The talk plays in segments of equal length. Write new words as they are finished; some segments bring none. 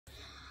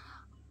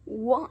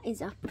What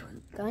is up,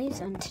 guys?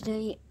 And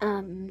today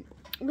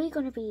we're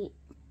gonna be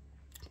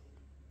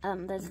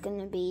there's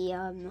gonna be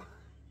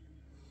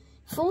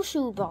 4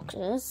 shoe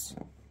boxes,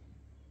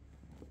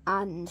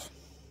 and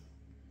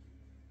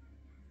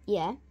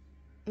yeah,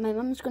 my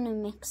mum's gonna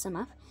mix them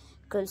up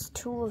because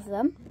 2 of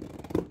them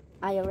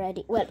I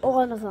already, well,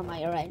 all of them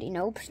I already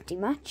know pretty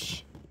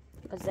much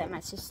because they're my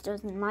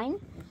sister's and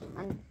mine,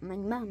 and my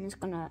mum's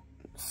gonna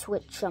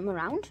switch them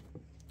around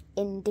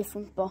in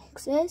different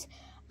boxes,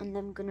 and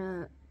I'm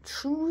gonna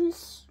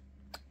choose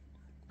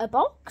a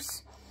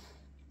box,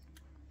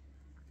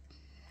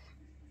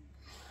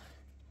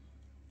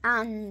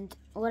 and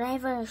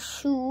whatever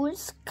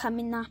shoes come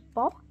in that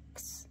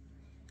box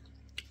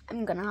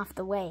I'm gonna have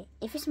to weigh.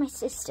 If it's my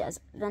sister's,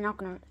 they're not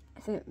gonna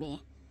fit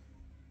me.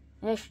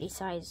 They're actually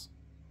size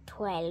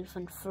 12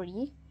 and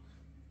 3.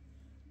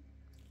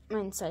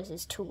 Mine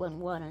sizes 2 and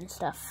 1 and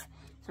stuff,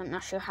 so I'm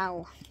not sure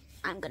how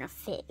I'm gonna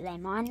fit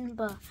them on,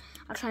 but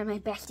I'll try my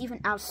best. Even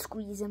I'll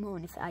squeeze them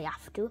on if I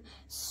have to.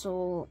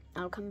 So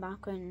I'll come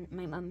back when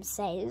my mum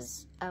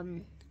says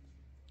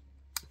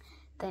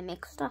they're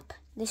mixed up.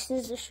 This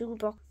is the shoe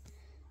box.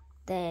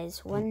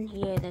 There's one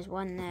here, there's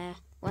one there,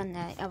 one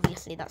there.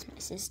 Obviously that's my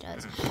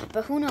sister's,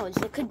 but who knows,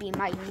 there could be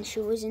my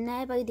shoes in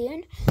there by the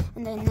end,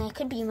 and then there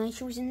could be my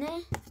shoes in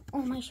there,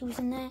 or my shoes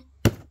in there,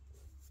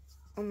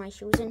 or my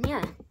shoes in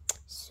here.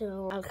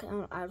 So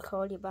I'll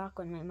call you back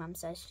when my mum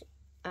says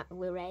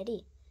we're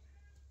ready.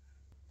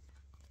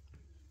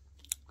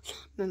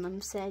 My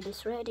mum said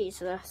it's ready,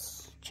 so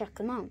let's check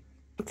them out.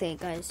 Okay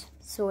guys,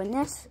 so in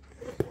this,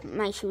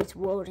 my shoes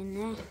were in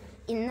there.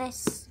 In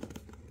this,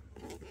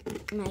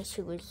 my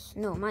shoes,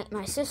 no,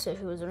 my sister's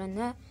shoes are in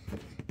there.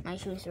 My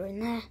shoes are in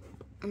there,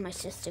 and my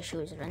sister's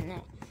shoes are in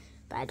there.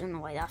 But I don't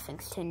know why that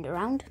thing's turned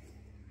around.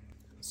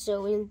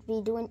 So we'll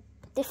be doing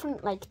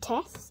different like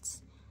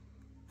tests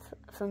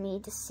for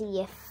me to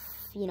see if,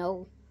 you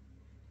know,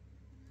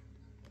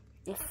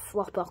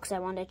 what box I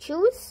want to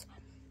choose.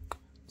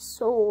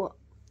 So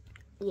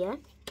yeah,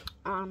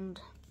 and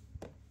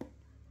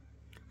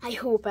I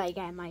hope I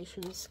get my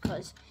shoes,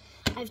 because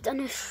I've done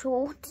a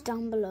short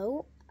down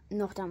below,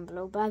 not down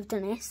below, but I've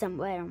done it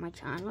somewhere on my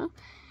channel,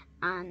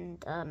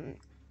 and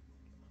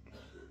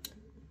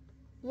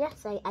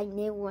yes, I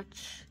knew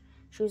which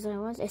shoes I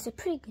was. It's a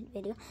pretty good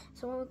video.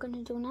 So what we're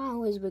gonna do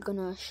now is we're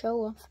gonna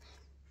show off,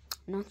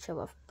 not show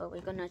off, but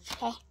we're gonna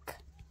check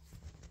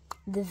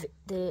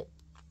the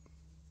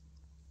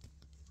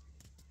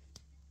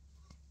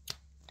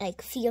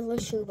like feel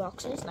the shoe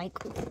boxes, like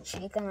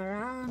shake them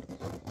around,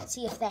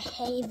 see if they're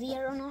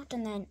heavier or not,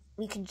 and then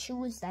we can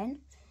choose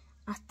then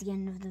at the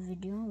end of the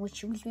video which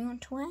shoes we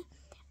want to wear,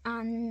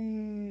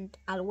 and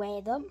I'll wear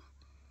them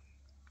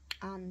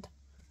and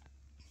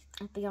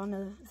I'll be on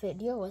a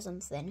video or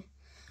something,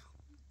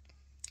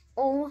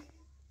 or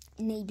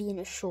maybe in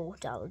a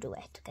short I'll do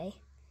it. Okay,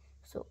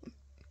 so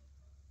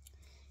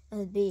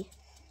it'll be,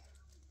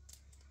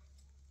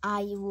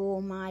 I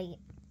wore my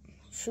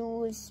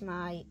shoes,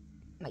 my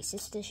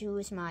sister's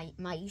shoes, my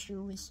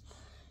shoes,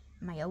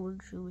 my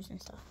old shoes and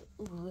stuff.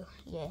 Ooh,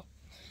 yeah.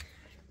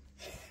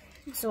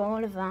 So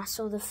all of that.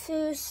 So the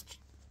first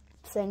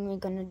thing we're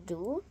gonna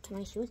do to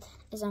my shoes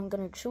is I'm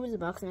gonna choose a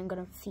box and I'm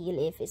gonna feel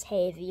if it's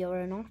heavier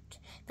or not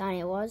than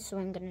it was. So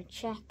I'm gonna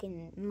check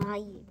in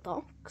my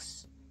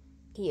box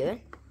here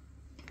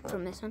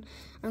from this one.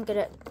 I'm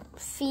gonna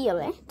feel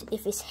it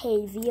if it's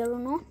heavier or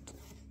not.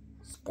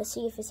 Let's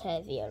see if it's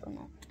heavier or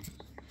not.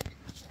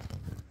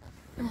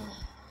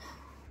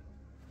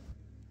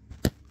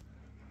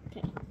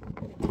 Okay.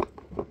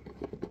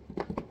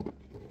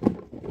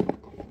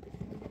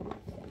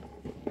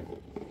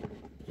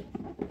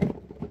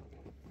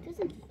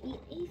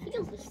 It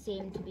feels the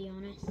same, to be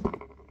honest.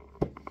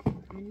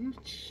 I'm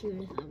not sure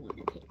if I want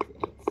to pick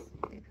this.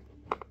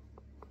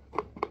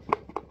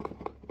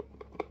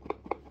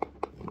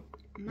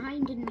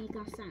 Mine didn't make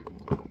that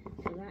sound, so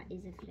that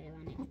is a clue,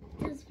 and it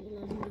does feel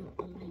a lot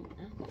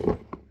lighter.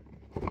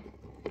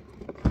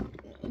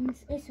 In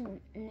this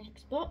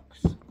next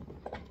box,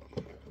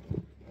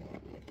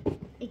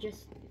 it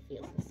just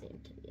feels the same,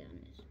 to be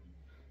honest.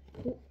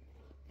 Whoop,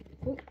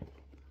 whoop,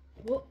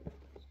 whoop,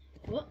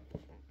 whoop,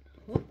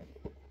 whoop,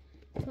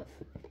 whoop.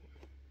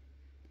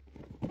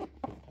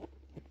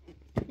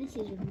 This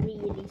is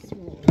really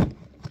small.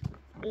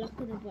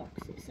 Look at the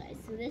box size.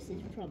 So this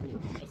is probably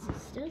my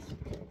sister's.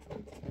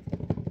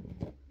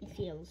 It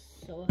feels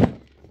so.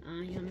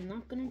 I am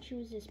not going to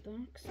choose this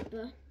box,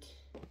 but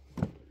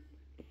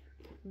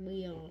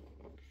we'll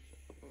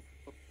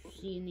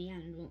see in the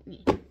end, won't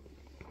we?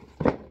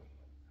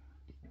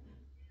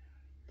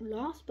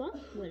 Last box,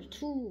 well,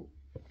 2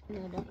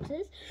 more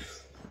boxes.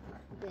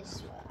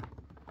 This one.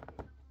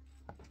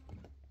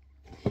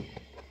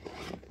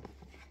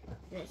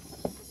 Let's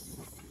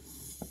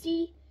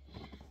see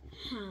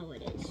how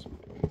it is.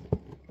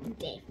 It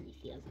definitely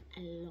feels a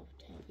lot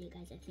heavier,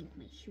 guys. I think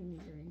my shoes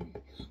are in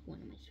there. One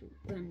of my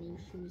brand new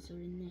shoes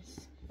are in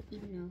this.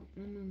 Even though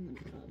my mum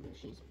would probably,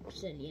 she's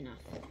silly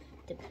enough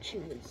to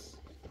choose.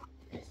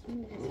 Let's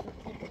move this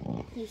back.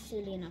 He's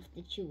silly enough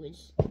to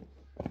choose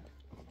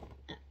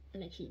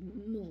like she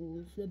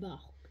moved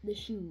the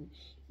shoe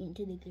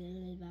into the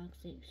little box.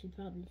 So she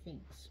probably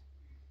thinks,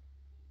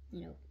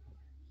 you know,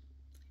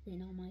 they're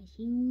not my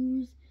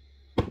shoes.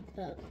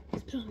 But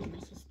it's probably my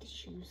sister's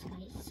shoes,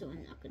 guys, so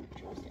I'm not going to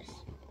choose this.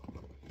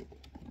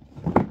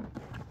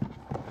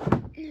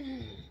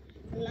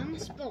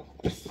 Last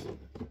box.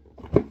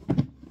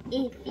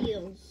 It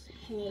feels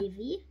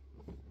heavy.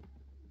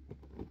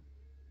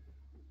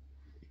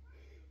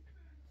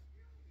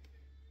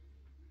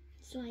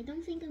 So I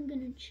don't think I'm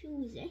going to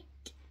choose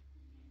it.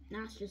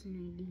 That's just an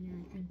idea,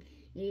 I think.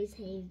 It is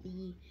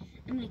heavy.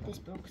 And like this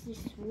box, this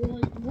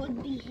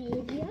would be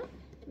heavier.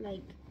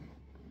 Like,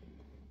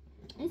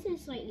 this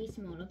is slightly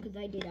smaller because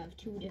I did have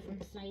 2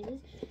 different sizes.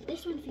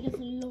 This one feels a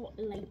lot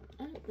lighter,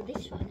 but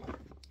this one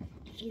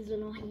feels a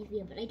lot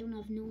heavier. But I don't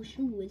have no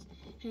shoes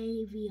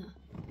heavier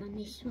than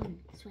this one,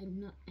 so I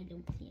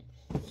don't think.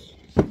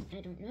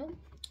 I don't know.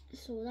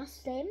 So that's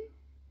them.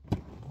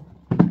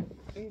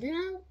 And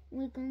now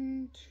we're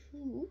going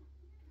to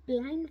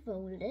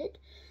blindfolded,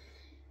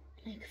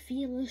 like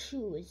feel the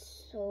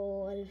shoes.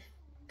 So I'll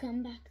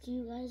come back to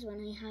you guys when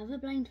I have a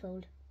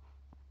blindfold.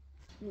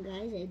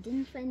 Guys, I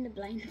didn't find the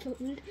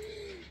blindfold,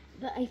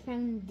 but I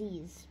found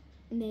these.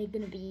 They're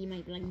gonna be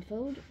my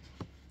blindfold.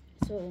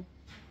 So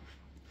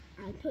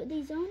I'll put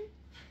these on,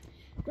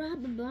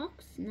 grab a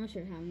box. Not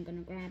sure how I'm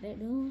gonna grab it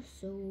though.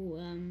 So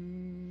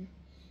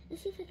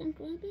let's see if I can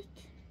grab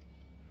it,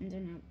 and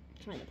then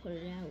I'll try to pull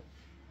it out.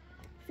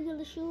 Feel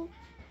the shoe,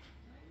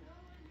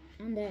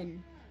 and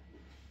then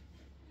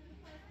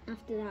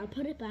after that I'll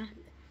put it back.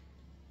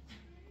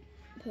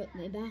 Put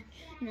it back,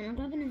 and then I'll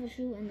grab another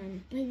shoe, and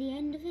then by the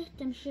end of it,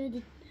 I'm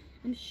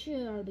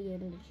sure I'll be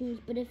able to choose.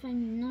 But if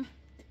I'm not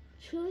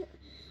sure,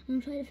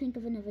 I'm trying to think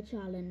of another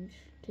challenge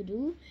to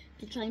do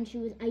to try and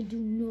choose. I do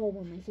know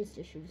what my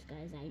sister chooses,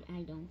 guys.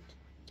 I don't.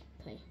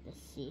 Okay,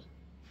 let's see.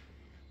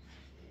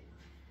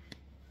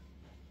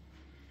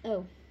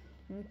 Oh,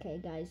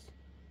 okay, guys.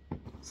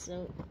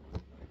 So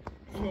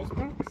first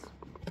box.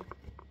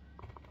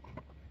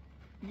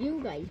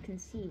 You guys can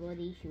see what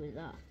these shoes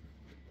are.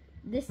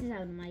 This is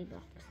out of my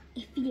box.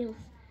 It feels,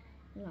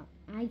 well,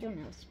 I don't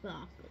know,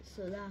 sparkles,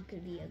 so that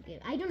could be a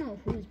gift. I don't know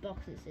whose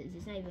box this is.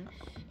 It's not even,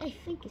 I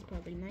think it's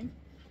probably mine.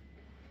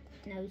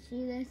 Now,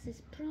 see this?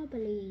 It's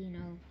probably, you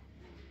know,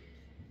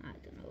 I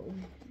don't know.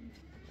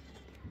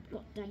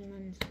 Got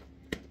diamonds.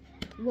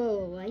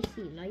 Whoa, I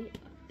see light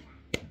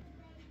up.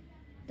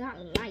 That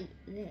light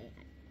there.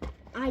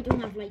 I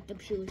don't have light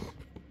up shoes.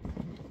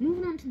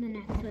 Moving on to the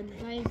next one,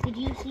 guys. Did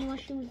you see what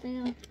shoes they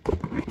are?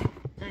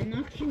 I'm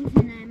not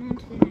choosing them. On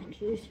to the next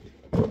shoes.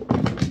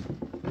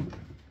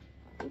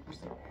 Oops.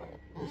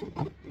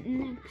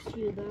 Next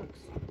shoe box.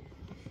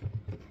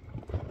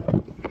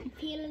 I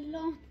feel a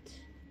lot.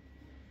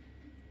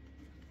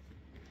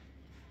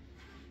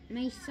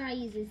 My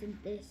size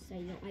isn't this.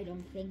 I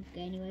don't think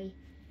anyway.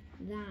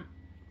 That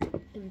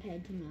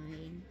compared to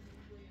mine.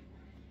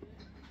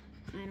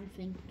 I don't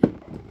think.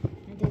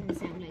 It doesn't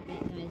sound like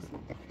that, guys.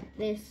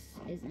 This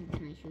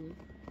isn't my shoe.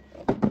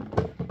 Oh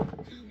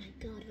my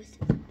god, what's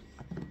it?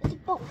 It's a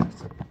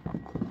box.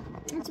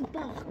 It's a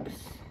box.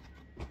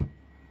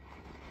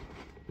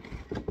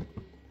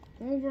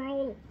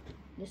 Overall,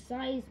 the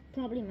size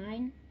probably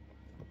mine.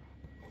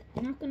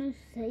 I'm not gonna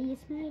say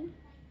it's mine.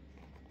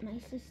 My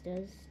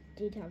sister's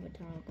did have a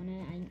tag on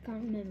it. I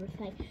can't remember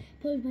if I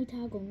pulled my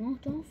tag or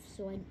not off.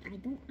 So I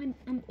don't.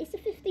 It's a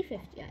 50-50.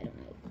 I don't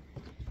know.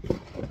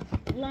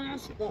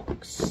 Last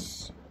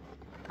box.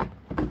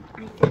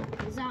 I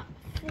think is that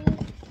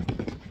full?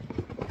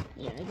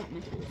 Yeah, I got my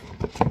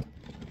tools.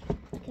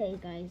 Okay,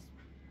 guys.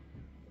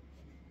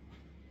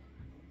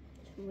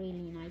 It's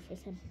really nice.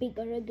 It's a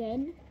bigger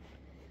again.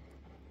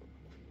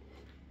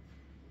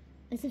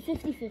 It's a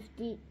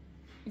 50-50.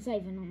 It's not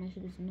even on my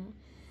shoes now.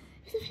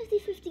 It's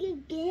a 50-50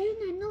 again.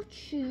 I'm not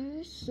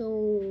sure.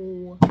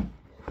 So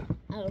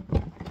I'll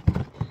tell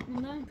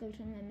my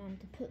mom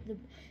to put the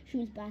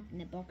shoes back in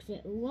the box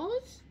it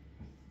was,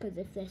 because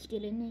if they're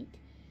still in it.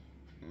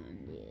 And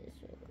yeah,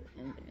 so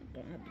I'm gonna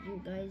grab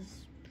you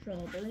guys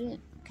probably.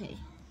 Okay,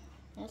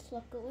 let's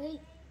look away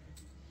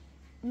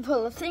and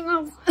pull the thing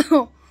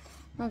off.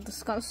 Not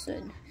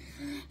disgusting.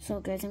 So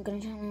guys, I'm gonna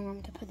tell my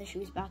mom to put the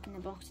shoes back in the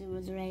box it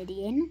was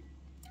already in,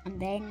 and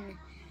then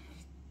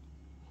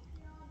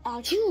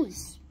I'll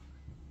choose,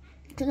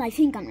 because I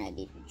think I'm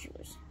ready to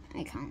choose.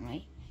 I can't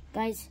wait.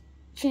 Guys,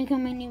 check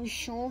out my new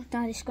short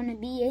that is gonna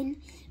be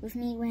in with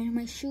me wearing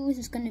my shoes.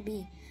 It's gonna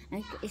be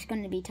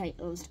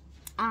titled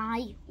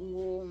I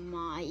wore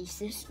my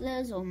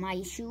sister's or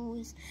my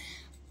shoes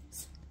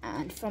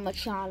and from a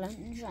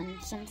challenge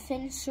and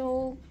something.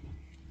 So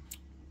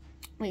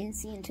wait and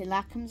see until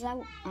that comes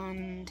out.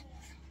 And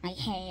my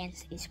hair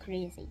is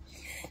crazy.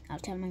 I'll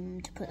tell my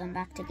mum to put them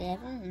back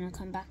together and I'll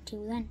come back to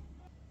you then.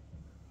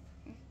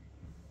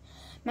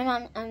 My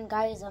mum and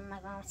guys, my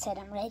mum said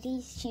I'm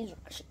ready. She's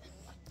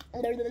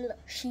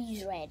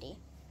ready.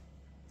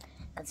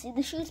 Can see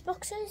the shoes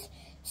boxes.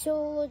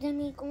 So then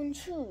we go and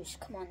choose.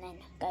 Come on then,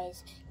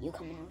 guys. You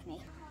coming with me?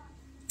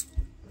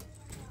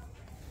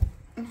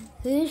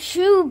 The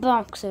shoe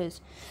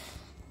boxes.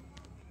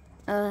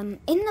 In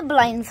the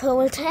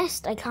blindfold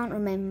test, I can't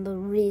remember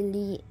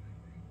really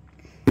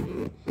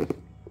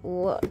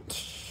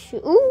what.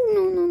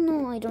 Oh,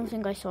 no, I don't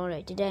think I saw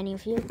it. Did any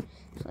of you?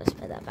 So let's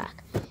put that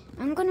back.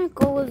 I'm gonna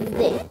go with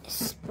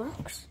this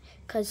box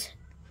because,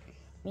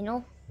 you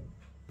know,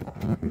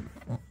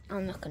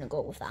 I'm not gonna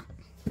go with that.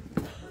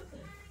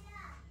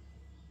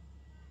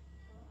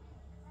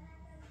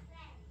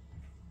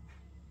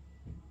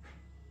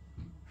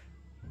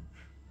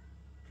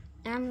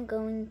 I'm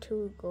going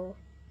to go,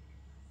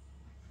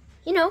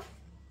 you know,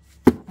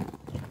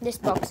 this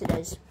box it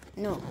is.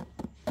 No.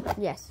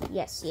 Yes.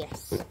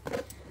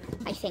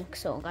 I think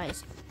so,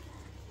 guys.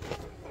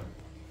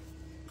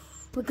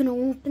 We're gonna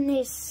open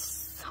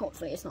this.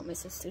 Hopefully it's not my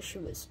sister's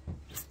shoes.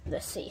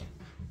 Let's see.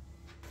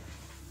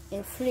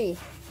 In 3,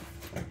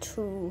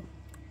 2,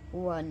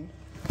 1.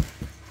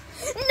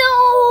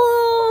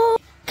 No!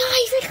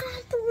 Guys, I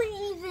can't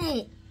believe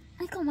it.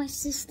 I got my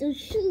sister's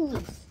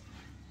shoes.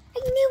 I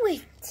knew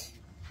it.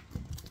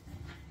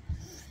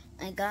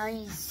 Hey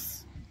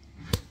guys,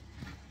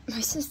 my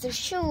sister's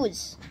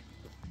shoes.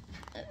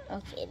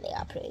 Okay, they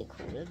are pretty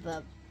cool,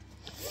 but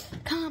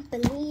can't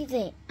believe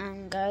it.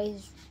 And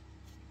guys,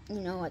 you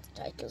know what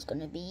the title's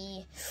gonna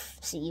be.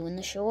 See you in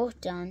the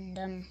short,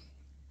 and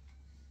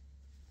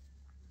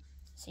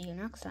see you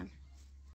next time.